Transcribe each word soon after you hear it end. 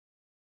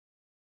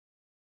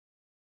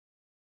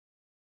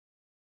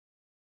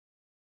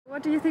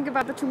What do you think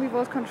about the TUMI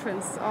World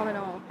Conference, all in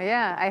all?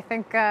 Yeah, I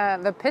think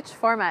the pitch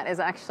format is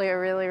actually a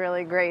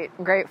really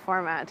great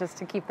format, just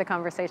to keep the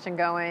conversation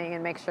going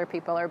and make sure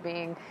people are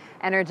being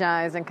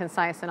energized and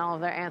concise in all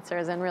of their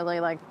answers, and really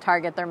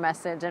target their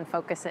message and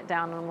focus it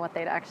down on what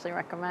they'd actually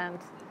recommend.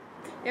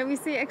 Yeah, we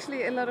see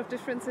actually a lot of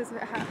differences.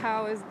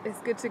 How is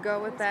good to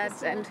go with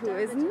that and who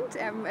isn't,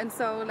 and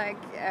so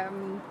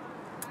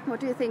what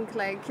do you think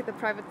the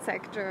private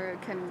sector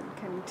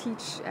can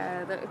teach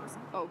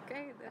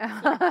okay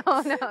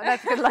oh no,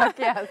 that's good luck.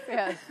 Yes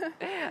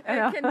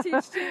can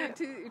teach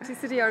to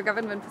city or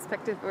government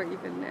perspective, or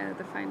even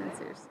the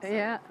financiers?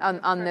 Yeah,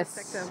 on this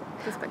sector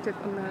perspective,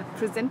 on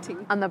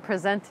the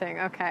presenting.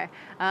 Okay.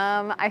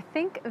 I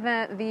think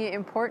that the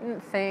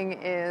important thing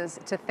is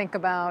to think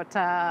about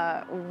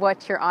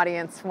what your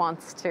audience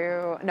wants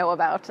to know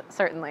about,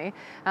 certainly,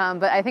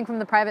 but I think from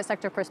the private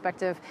sector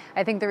perspective,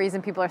 I think the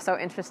reason people are so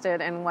interested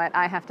in what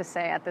I have to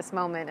say at this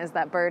moment is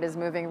that BIRD is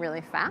moving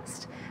really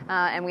fast,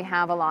 and we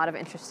have a lot of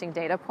interesting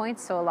data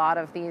points. So a lot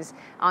of these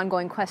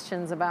ongoing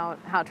questions about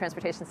how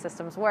transportation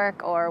systems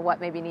work or what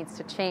maybe needs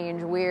to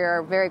change,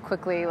 we're very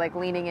quickly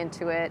leaning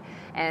into it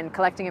and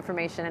collecting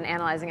information and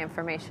analyzing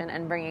information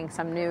and bringing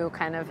some new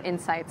kind of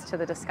insights to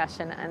the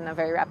discussion in a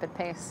very rapid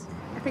pace.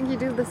 I think you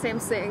do the same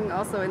thing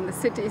also in the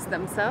cities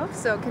themselves.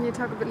 So can you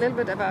talk a little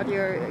bit about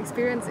your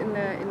experience in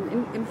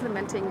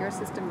implementing your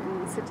system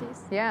in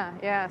cities?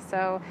 Yeah.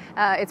 So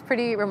it's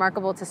pretty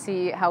remarkable to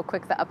see how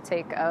quick the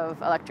uptake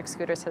of electric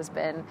scooters has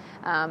been.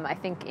 I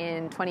think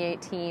in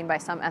 2018, by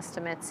some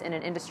estimates, in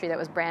an industry that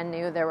was brand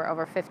new, there were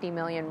over 50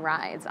 million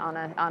rides on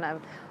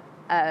a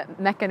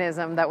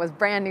mechanism that was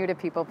brand new to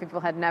people. People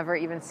had never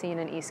even seen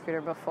an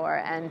e-scooter before,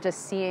 and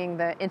just seeing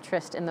the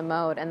interest in the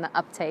mode and the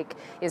uptake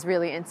is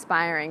really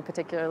inspiring,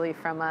 particularly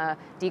from a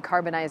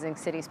decarbonizing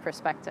cities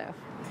perspective.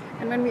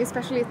 And when we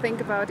especially think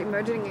about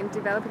emerging and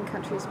developing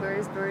countries, where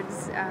is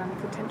BIRD's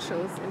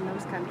potentials in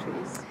those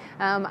countries?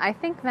 I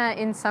think that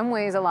in some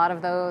ways a lot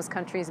of those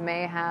countries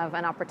may have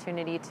an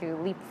opportunity to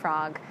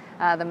leapfrog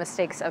the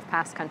mistakes of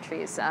past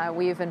countries.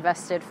 We've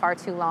invested far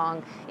too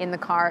long in the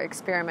car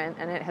experiment,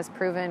 and it has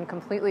proven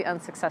completely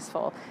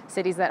unsuccessful.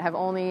 Cities that have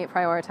only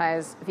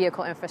prioritized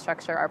vehicle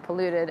infrastructure are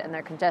polluted, and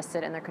they're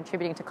congested, and they're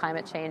contributing to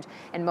climate change.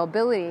 And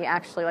mobility,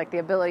 actually, the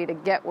ability to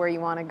get where you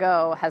want to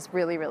go, has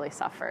really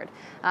suffered.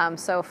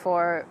 So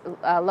for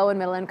low and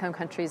middle income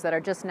countries that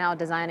are just now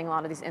designing a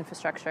lot of these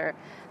infrastructure,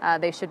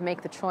 they should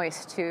make the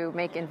choice to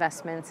make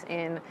investments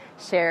in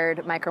shared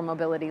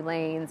micromobility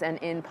lanes and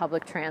in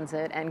public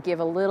transit, and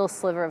give a little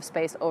sliver of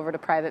space over to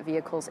private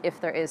vehicles if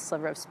there is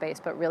sliver of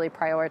space, but really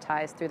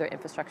prioritize through their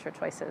infrastructure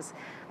choices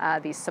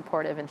these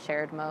supportive and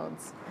shared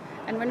modes.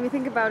 And when we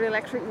think about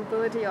electric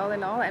mobility, all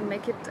in all, and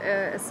make it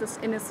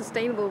in a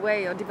sustainable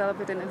way, or develop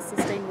it in a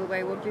sustainable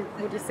way, what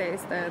would you say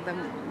is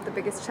the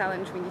biggest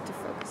challenge we need to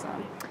focus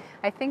on?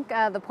 I think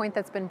the point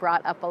that's been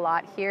brought up a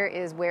lot here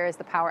is, where is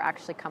the power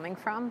actually coming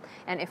from?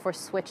 And if we're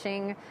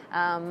switching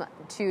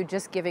to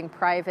just giving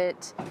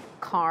private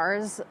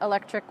cars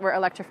electric, we're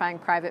electrifying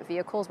private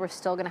vehicles, we're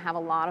still going to have a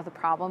lot of the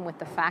problem with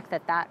the fact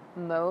that that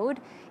mode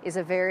is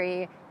a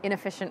very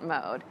inefficient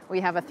mode. We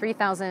have a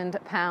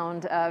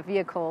 3,000-pound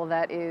vehicle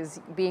that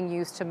is being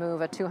used to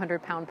move a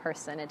 200-pound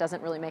person. It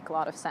doesn't really make a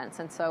lot of sense.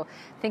 And so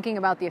thinking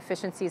about the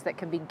efficiencies that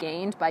can be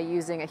gained by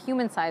using a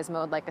human-sized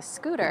mode like a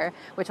scooter,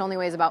 which only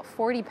weighs about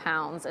 40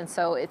 pounds, and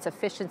so its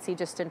efficiency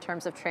just in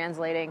terms of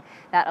translating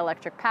that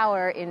electric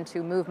power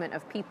into movement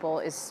of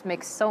people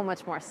makes so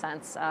much more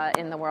sense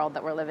in the world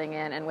that we're living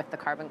in and with the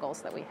carbon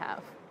goals that we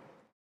have.